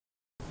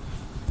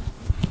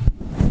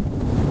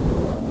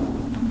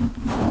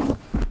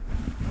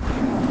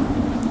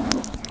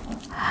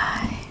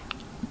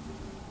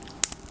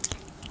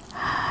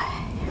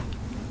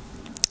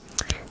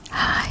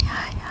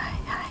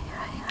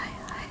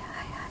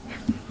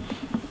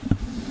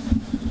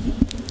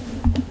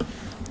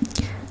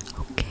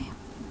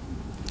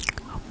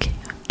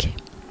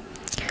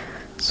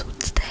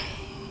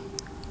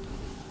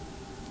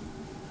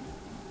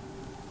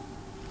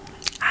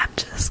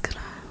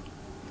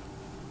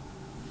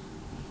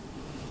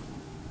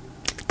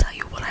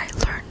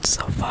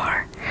so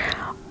far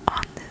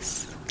on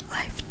this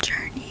life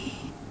journey.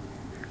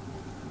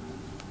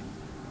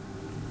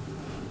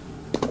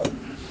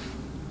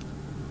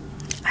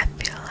 I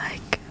feel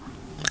like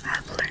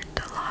I've learned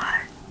a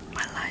lot in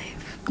my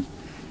life.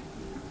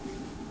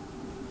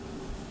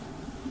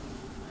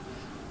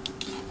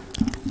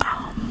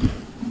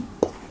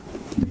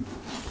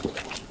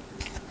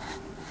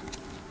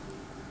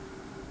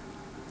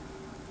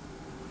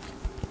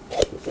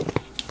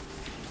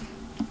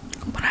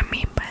 What I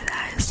mean by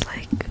that is,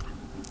 like,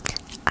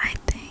 I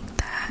think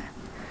that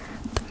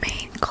the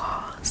main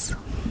cause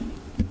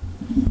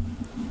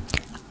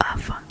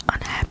of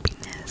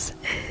unhappiness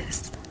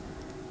is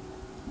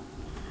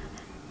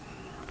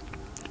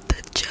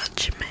the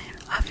judgment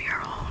of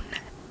your own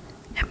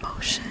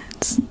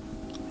emotions.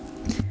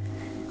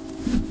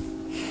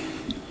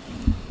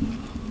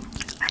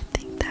 I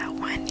think that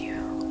when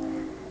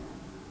you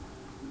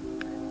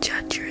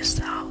judge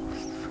yourself,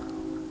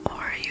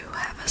 or you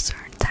have a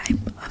certain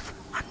type of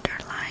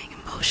underlying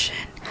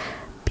emotion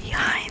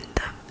behind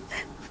the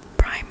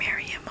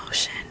primary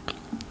emotion,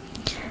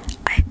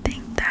 I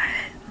think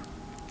that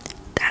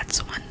that's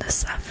when the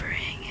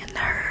suffering and the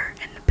hurt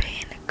and the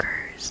pain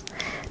occurs.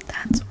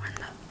 That's when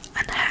the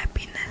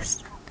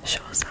unhappiness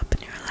shows up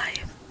in your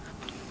life.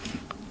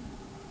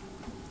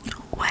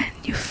 When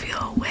you feel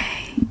a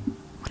way,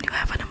 when you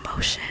have an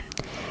emotion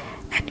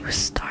and you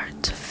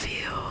start to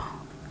feel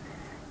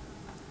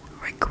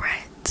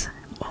regret,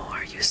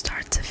 or you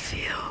start to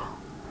feel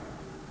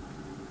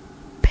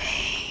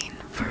pain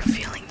for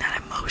feeling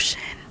that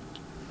emotion,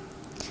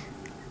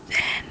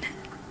 then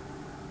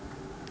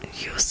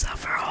you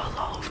suffer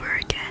all over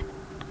again.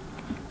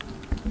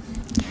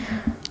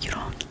 You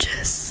don't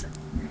just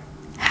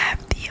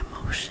have the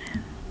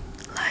emotion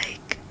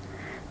like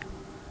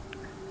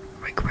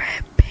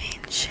regret, pain,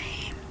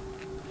 shame,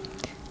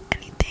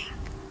 anything,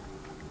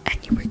 and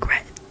you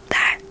regret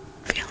that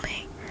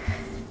feeling.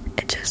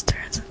 It just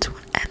turns into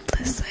an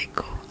endless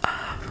cycle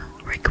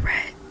of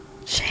regret,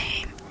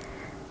 shame,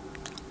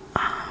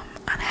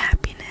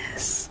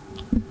 unhappiness,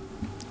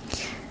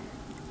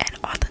 and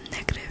all the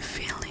negative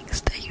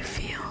feelings that you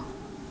feel.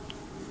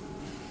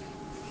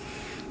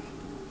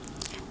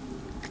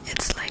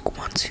 It's like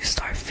once you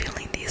start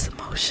feeling these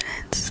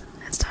emotions,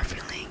 and start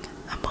feeling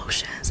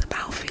emotions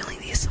about feeling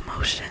these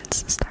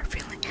emotions, and start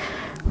feeling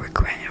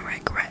regret and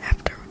regret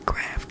after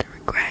regret after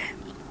regret,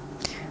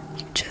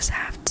 you just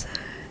have to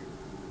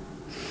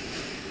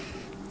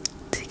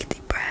take a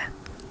deep breath,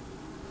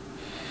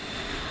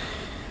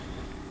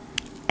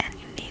 and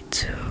you need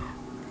to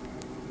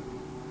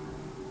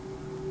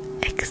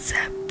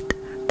accept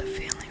the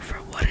feeling for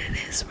what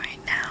it is right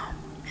now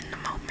in the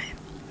moment.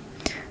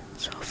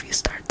 So if you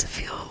start to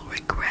feel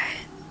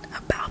regret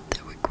about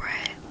the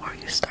regret, or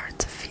you start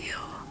to feel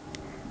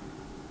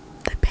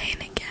the pain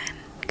again,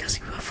 because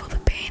you will feel the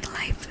pain in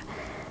life,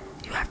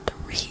 you have to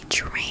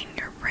retrain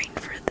your brain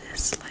for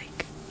this.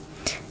 Like,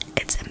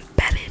 it's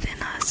embedded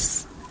in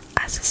us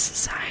as a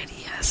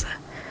society, as a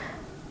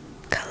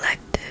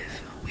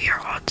collective. We are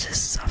all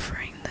just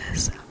suffering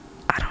this.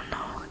 I don't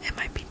know, it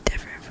might be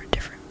different for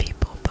different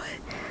people, but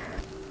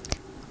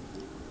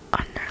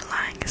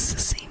underlying is the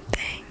same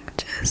thing.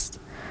 Just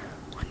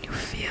when you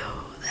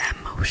feel that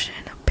emotion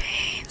of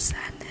pain,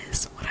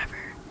 sadness, whatever,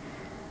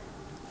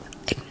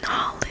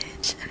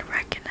 acknowledge and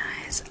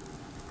recognize,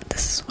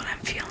 this is what I'm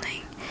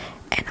feeling,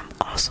 and I'm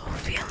also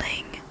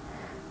feeling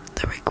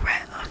the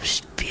regret of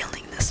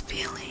feeling this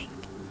feeling.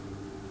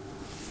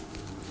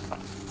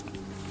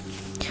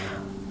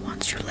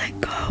 Once you let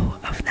go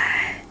of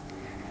that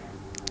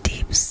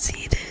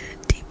deep-seated,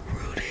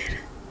 deep-rooted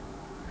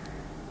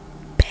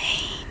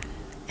pain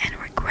and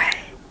regret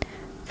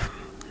from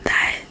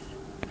that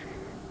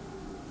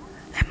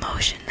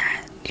emotion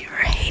that you're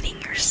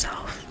hating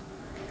yourself,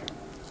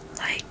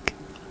 like,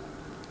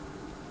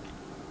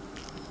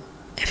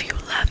 if you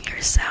love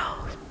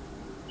yourself,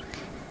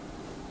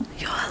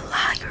 you'll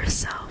allow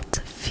yourself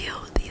to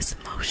feel these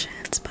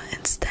emotions. But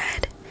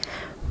instead,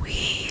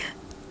 we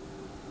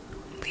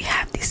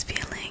have these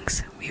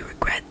feelings, we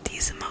regret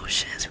these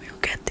emotions, we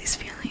regret these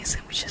feelings,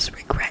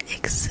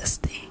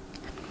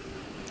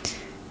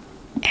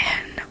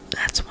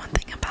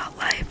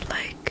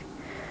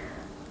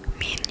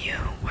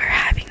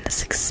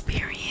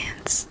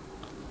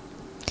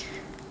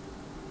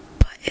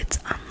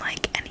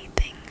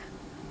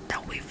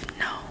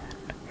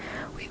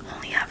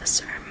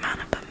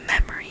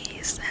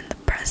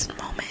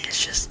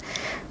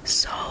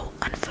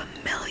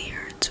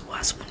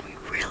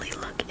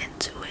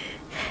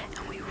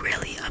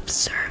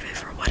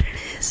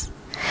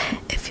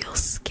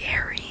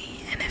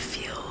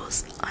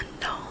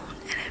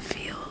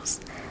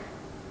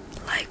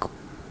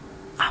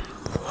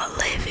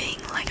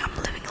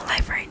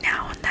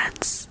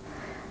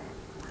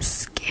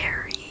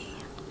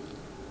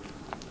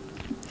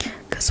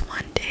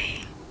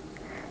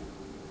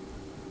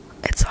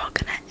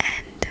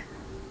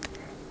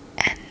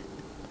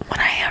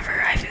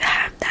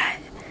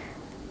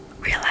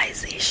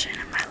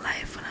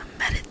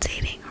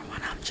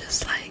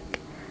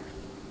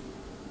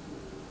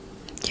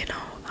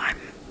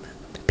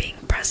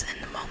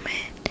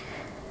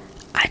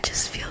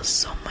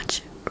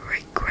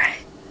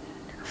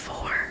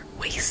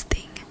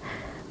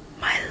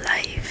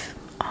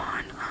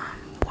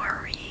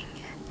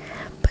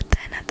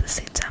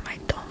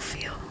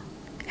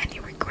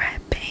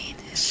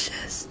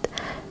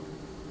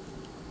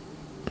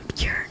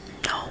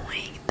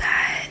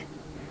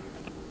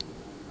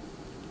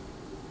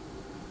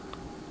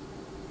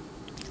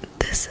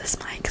 is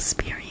my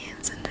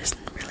experience, and there's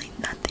really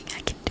nothing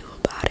I can do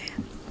about it.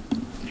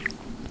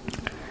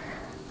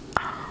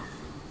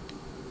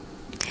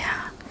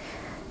 Yeah,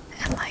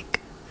 and like,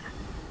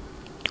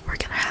 we're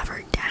gonna have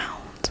our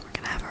downs, we're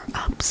gonna have our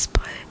ups,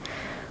 but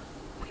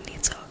we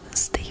need to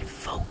stay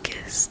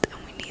focused, and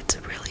we need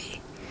to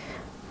really,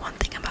 one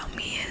thing about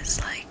me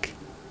is like,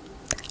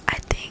 I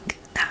think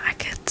that I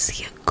could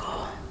see a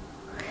goal,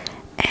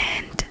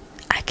 and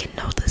I can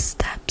know the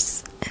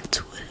steps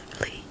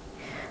intuitively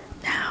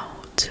now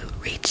to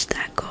reach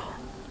that goal,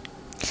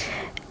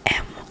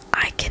 and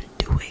I can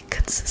do it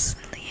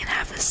consistently and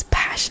have this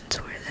passion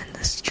towards it and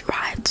this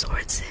drive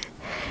towards it,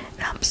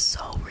 and I'm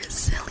so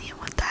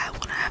resilient with that.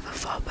 When I have a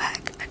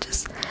fallback,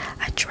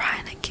 I try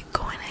and I keep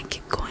going and I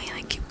keep going and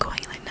I keep going,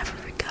 and I never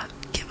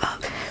give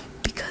up,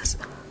 because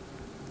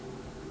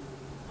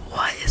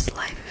what is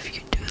life if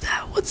you do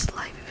that? What's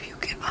life if you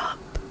give up?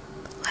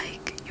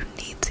 Like, you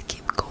need to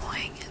keep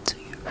going until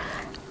you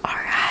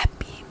are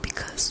happy,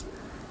 because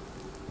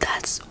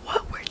that's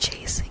what we're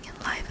chasing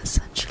in life,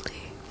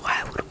 essentially.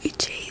 Why would we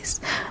chase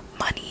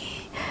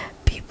money,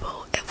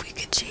 people, if we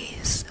could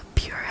chase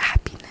pure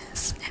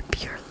happiness and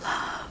pure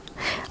love,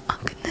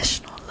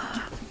 unconditional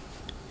love?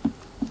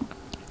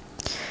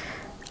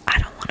 I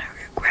don't want to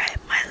regret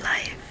my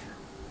life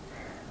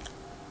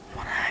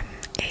when I'm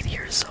 80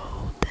 years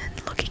old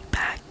and looking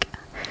back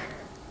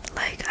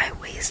like I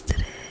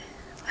wasted it.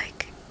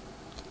 Like,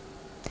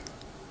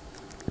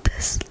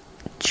 this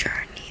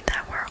journey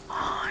that we're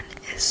on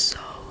is so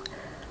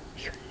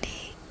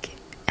unique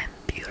and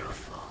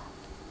beautiful,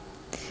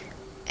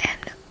 and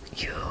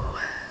you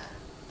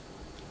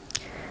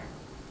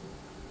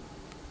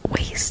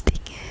wasting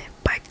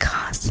it by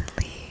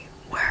constantly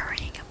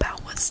worrying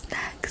about what's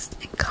next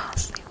and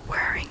constantly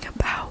worrying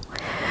about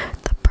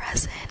the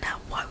present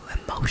and what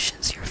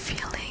emotions you're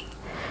feeling,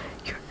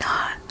 you're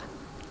not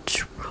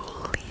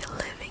truly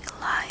living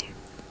life.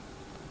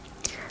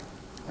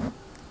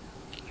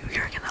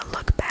 You're gonna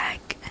look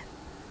back and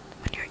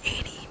when you're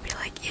 80 and be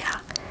like, yeah,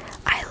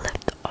 I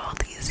lived all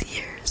these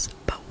years,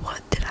 but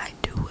what did I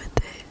do with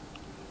it?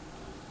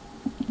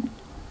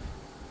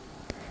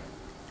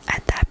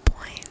 At that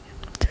point,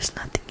 there's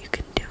nothing you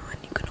can do, and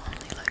you can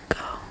only let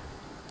go.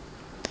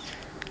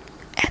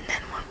 And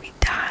then when we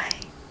die,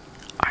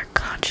 our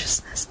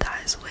consciousness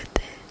dies with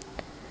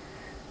it,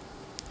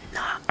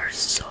 not our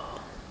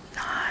soul,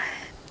 not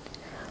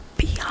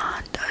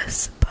beyond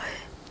us,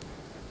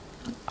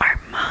 but our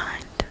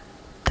mind.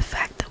 The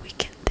fact that we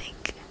can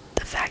think,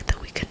 the fact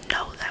that we can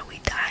know that we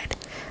died,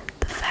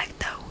 the fact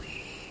that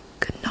we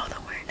could know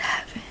that we're in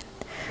heaven.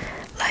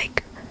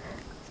 Like,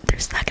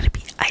 there's not going to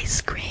be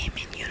ice cream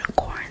and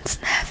unicorns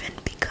in heaven,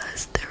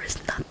 because there is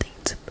nothing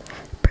to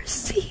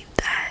perceive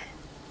that.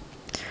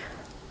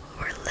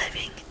 We're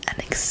living an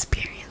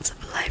experience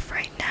of life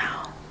right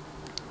now,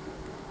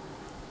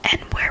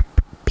 and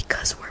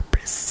because we're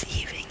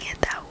perceiving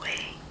it that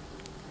way.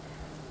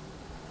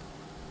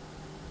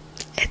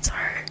 It's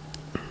our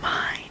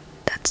mind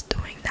that's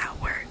doing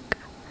that work,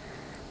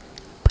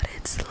 but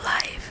it's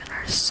life and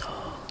our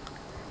soul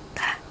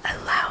that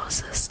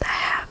allows us to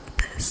have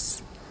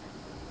this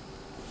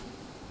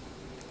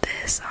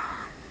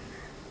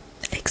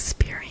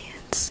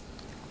experience.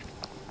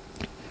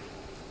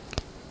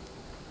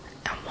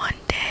 And one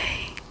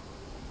day,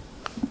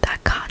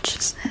 that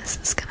consciousness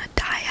is gonna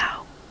die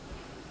out.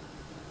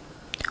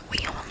 We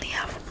only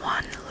have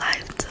one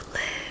life to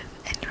live,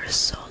 and you're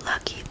so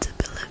lucky to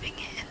be living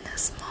it in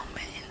this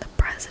moment, in the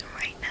present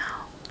right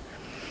now.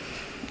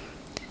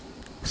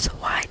 So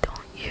why don't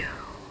you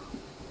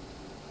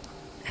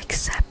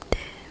accept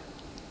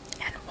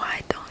it? And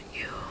why don't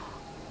you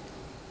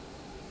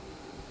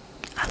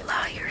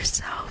allow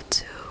yourself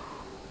to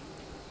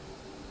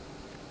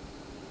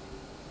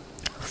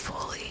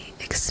fully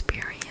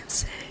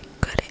experience it,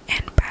 good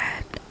and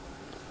bad?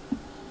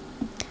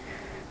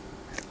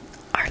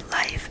 Our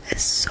life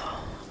is so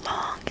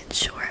long and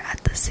short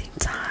at the same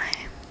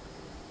time.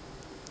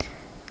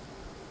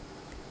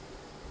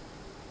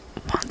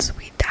 Once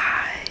we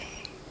die,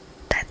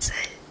 that's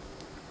it.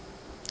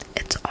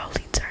 It's all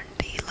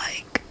eternity,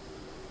 like,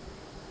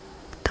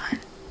 done.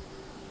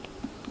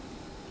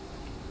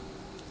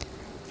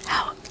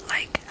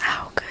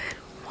 How could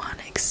one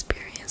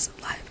experience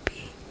of life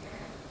be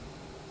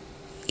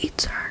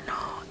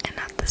eternal and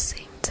at the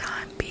same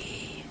time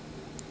be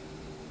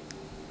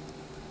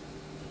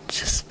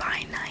just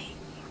finite?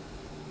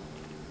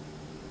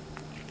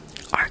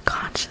 Our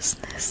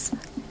consciousness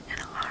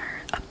and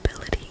our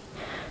ability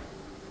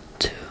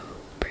to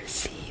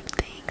perceive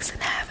things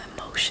and have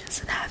emotions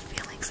and have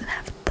feelings and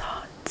have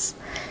thoughts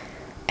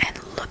and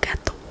look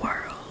at the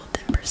world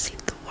and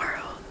perceive the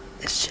world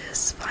is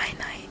just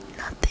finite.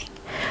 Nothing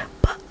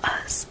but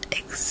us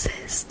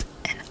exists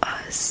in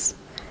us,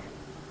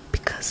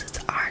 because it's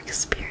our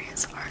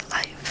experience, our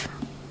life.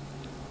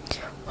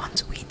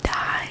 Once we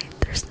die,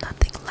 there's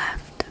nothing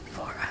left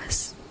for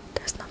us.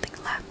 There's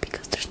nothing left,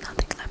 because there's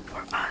nothing left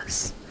for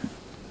us.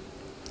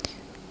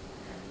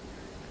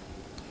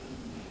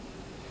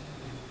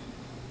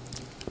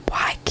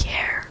 Why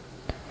care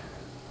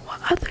what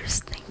others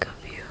think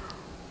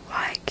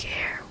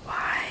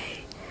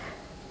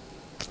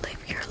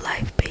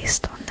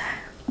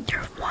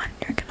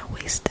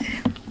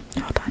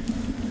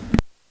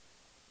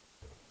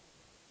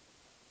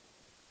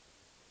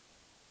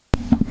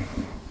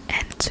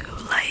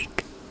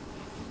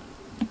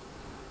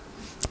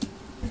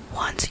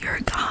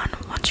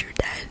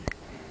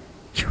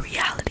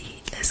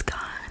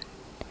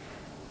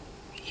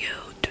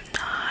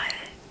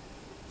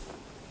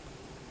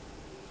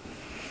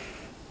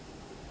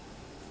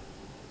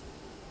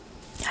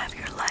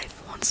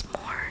once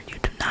more, you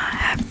do not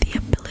have the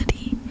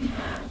ability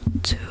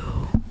to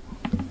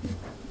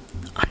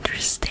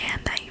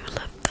understand that you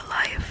lived the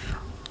life.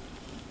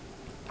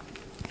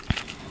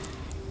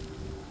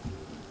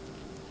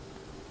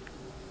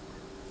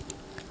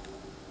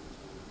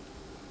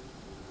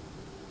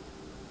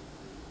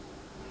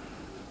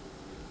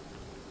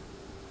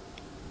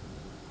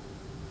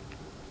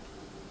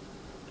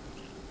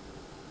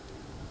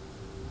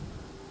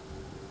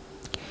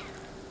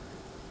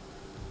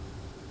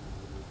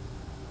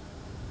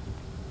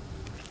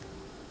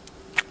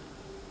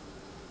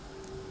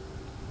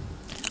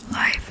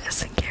 Life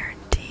isn't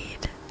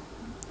guaranteed.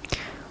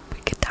 We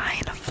could die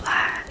in a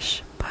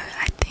flash, but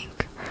I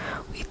think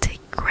we take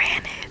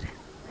granted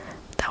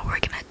that we're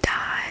gonna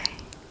die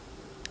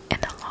in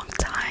a long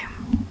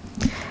time,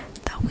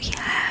 that we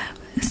have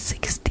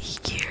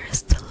 60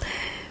 years to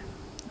live.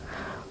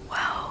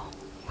 Well,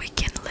 we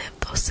can live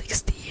those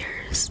 60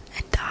 years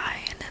and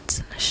die, and it's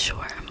in a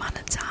short amount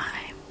of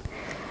time.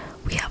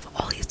 We have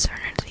all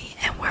eternity,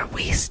 and we're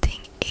wasting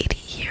 80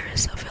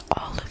 years of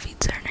all of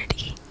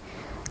eternity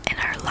in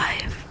our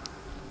life.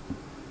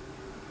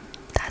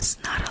 That's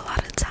not a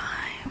lot of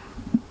time.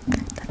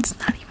 That's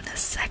not even a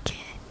second.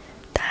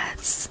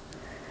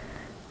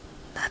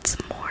 That's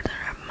more than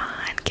our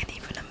mind can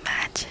even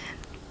imagine.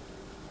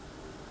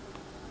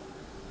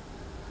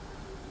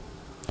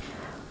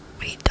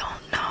 We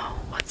don't know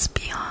what's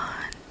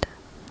beyond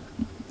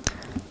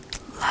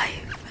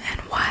life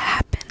and what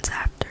happens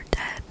after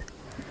death,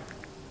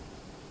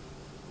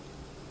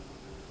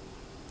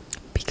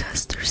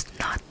 because there's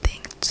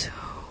nothing to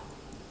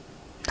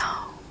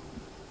know.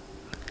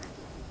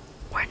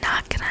 We're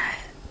not gonna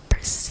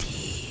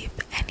perceive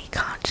any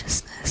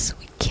consciousness.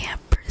 We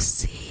can't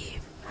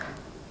perceive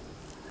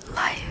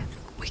life.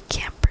 We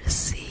can't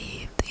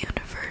perceive the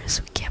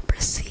universe. We can't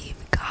perceive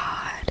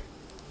God.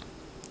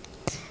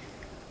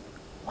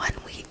 When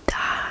we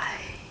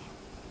die,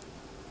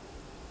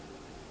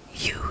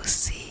 you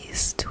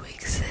cease to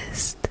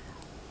exist.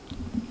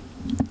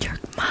 Your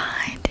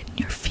mind and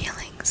your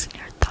feelings and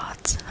your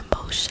thoughts and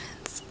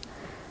emotions,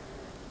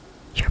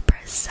 your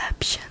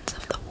perceptions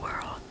of the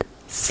world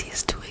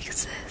cease to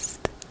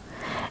exist.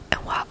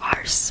 And while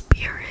our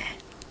spirit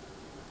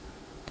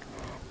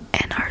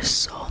and our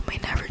soul may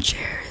never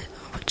cherish,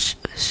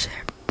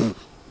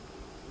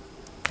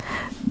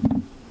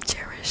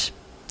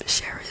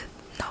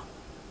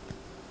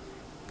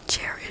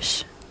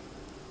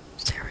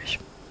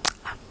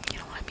 you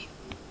know what I mean.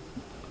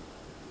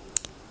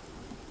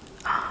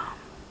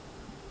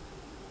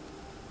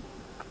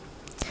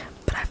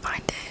 But I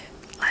find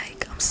it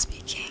like I'm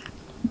speaking,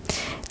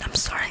 and I'm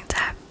starting to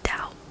have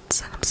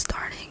doubts, and I'm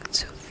starting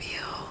to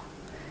feel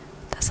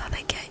that's how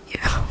they get you.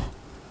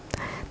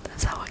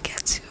 That's how it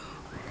gets you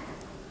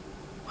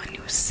when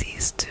you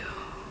cease to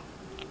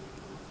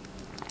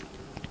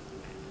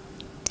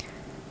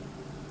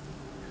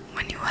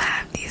when you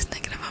have these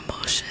negative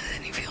emotions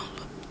and you feel,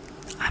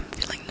 I'm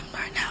feeling them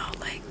right now,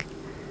 like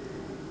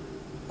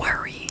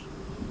worry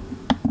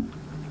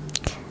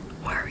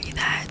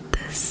that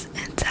this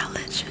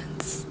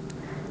intelligence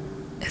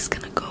is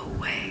gonna go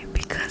away,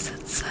 because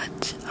it's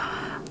such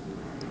a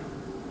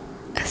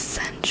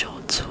essential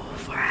tool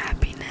for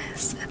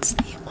happiness. It's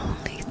the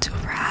only tool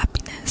for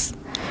happiness.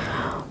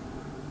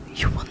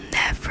 You will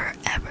never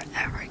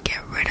ever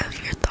get rid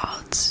of your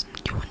thoughts.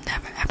 You will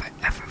never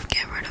ever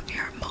get rid of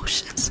your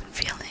emotions and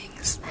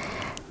feelings.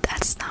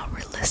 That's not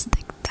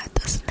realistic. That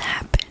doesn't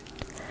happen.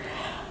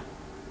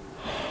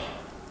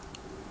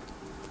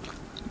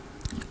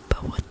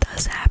 But what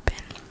does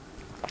happen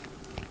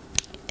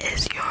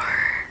is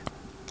your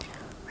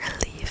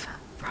relief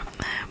from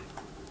them,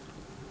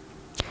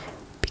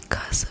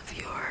 because of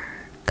your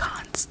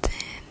constant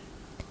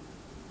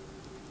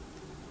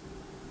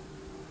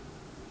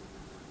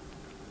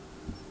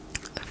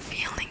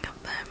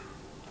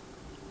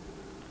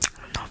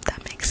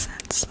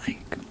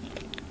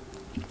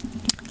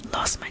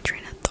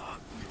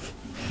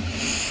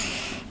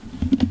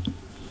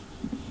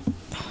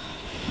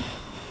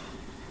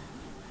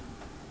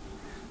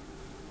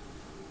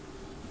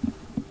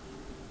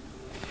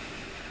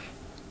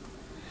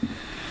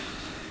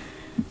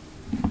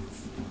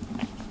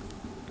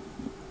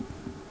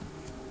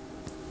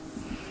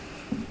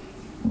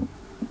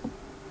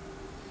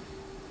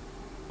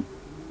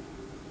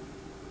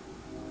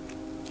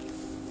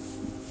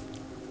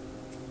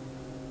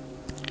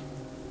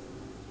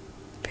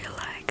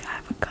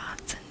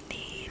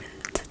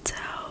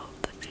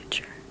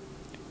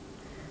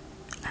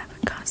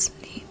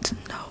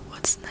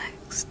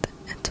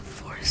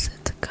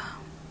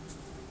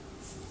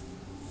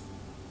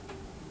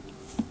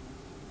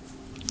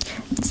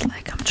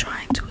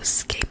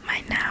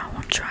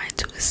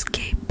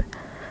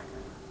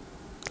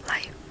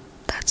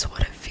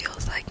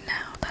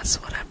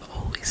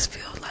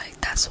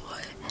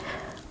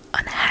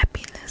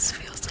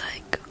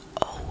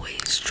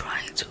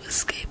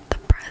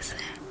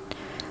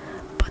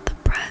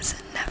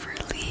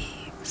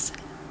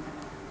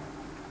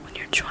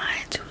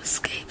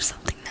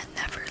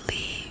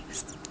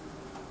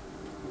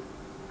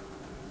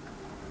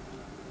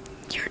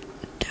you're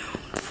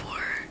doomed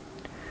for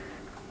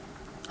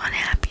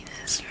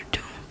unhappiness. You're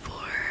doomed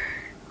for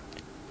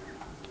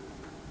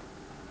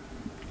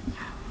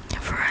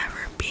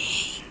forever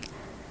being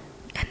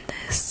in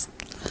this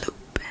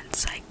loop and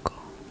cycle.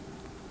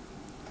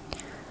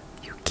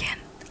 You can't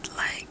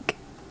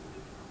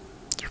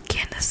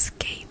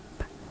escape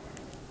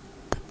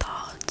the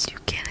thoughts, you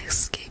can't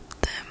escape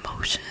the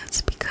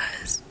emotions,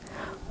 because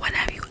when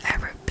have you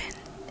ever been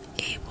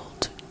able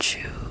to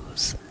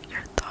choose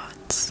your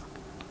thoughts?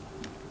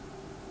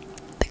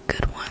 The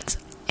good ones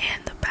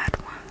and the bad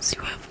ones.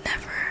 You have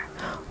never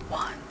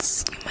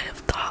once, you might have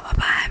thought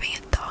about having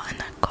a thought and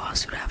that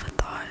caused you to have a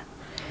thought,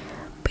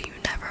 but you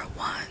never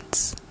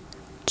once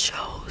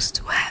chose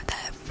to have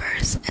that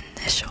first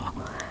initial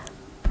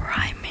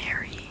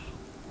primary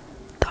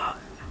thought.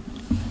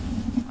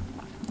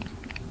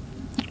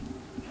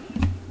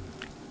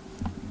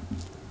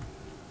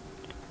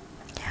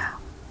 Yeah.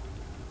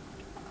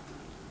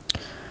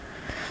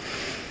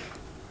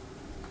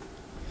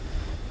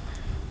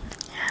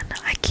 And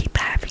I keep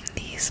having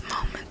these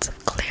moments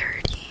of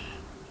clarity,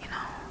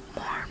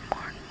 more and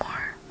more and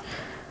more.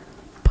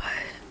 But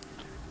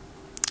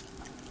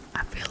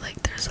I feel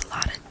like there's a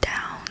lot of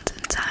downs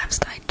and times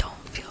that I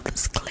don't feel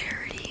this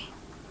clarity.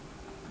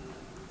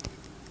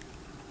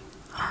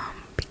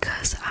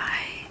 Because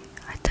I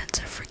tend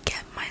to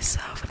forget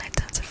myself, and I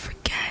tend to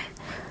forget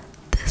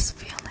this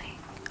feeling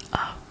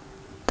of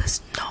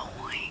this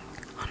knowing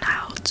on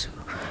how to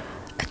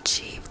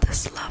achieve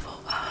this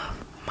level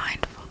of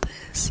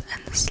mindfulness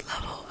and this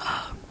level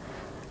of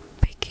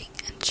picking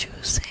and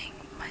choosing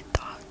my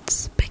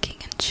thoughts, picking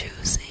and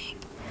choosing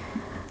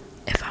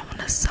if I want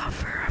to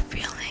suffer a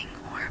feeling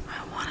or if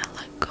I want to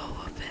let go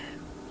of it.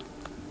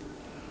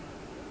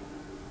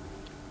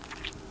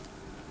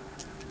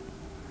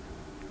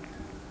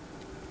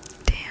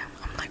 Damn,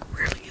 I'm like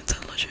really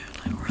intelligent,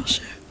 like real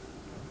shit.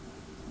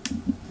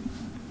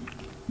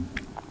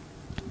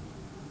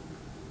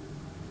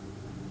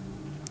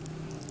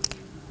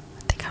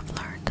 I think I've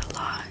learned a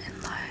lot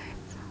in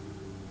life.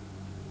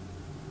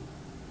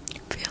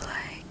 I feel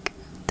like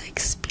the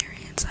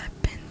experience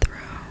I've been through,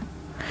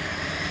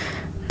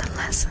 the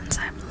lessons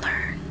I've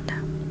learned,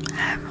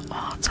 have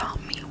all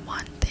taught me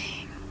one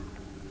thing,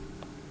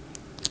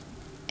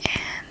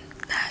 and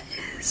that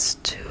is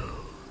to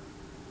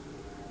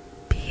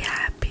be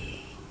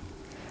happy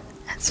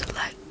and to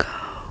let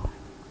go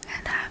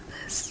and have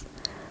this.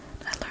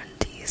 I learned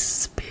these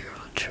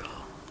spiritual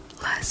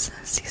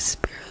lessons, these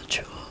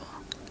spiritual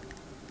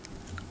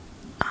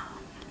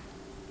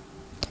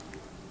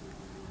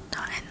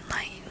not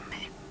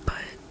enlightenment,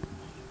 but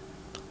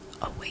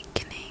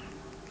awakening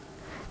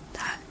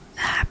that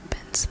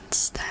happens in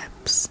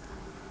steps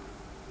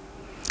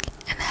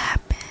and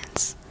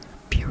happens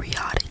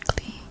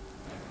periodically.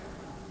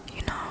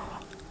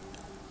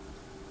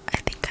 I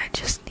think I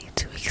just need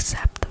to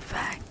accept the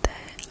fact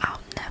that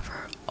I'll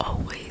never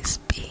always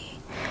be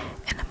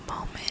in a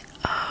moment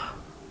of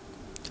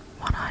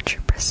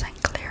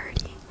 100%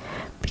 clarity,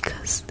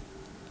 because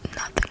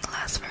nothing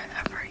lasts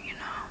forever,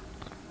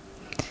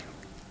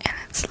 and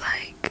it's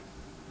like,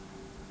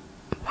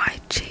 why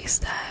chase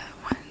that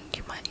when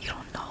you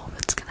don't know if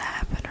it's gonna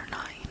happen or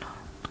not,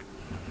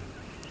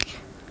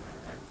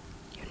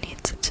 You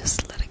need to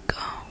just let it go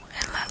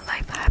and let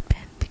life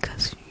happen,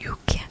 because you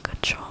can't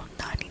control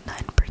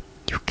 99%,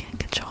 you can't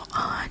control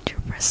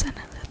 100%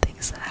 of the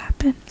things that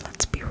happen.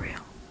 Let's be real.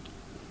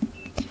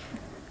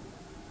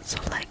 So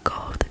let go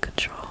of the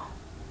control,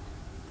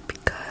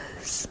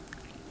 because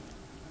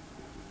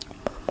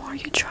the more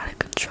you try to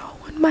control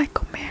and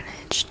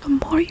micromanage, the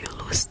more you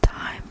lose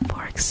time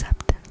for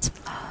acceptance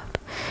and love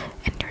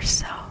in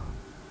yourself.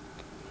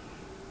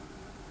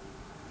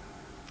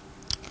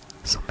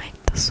 So make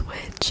the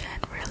switch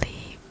and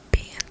really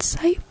be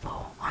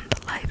insightful on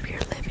the life you're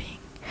living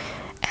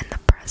and the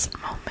present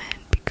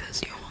moment,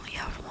 because you only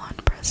have one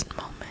present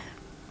moment.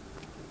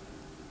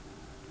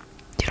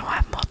 You don't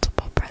have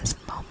multiple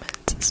present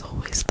moments, it's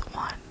always the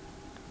one.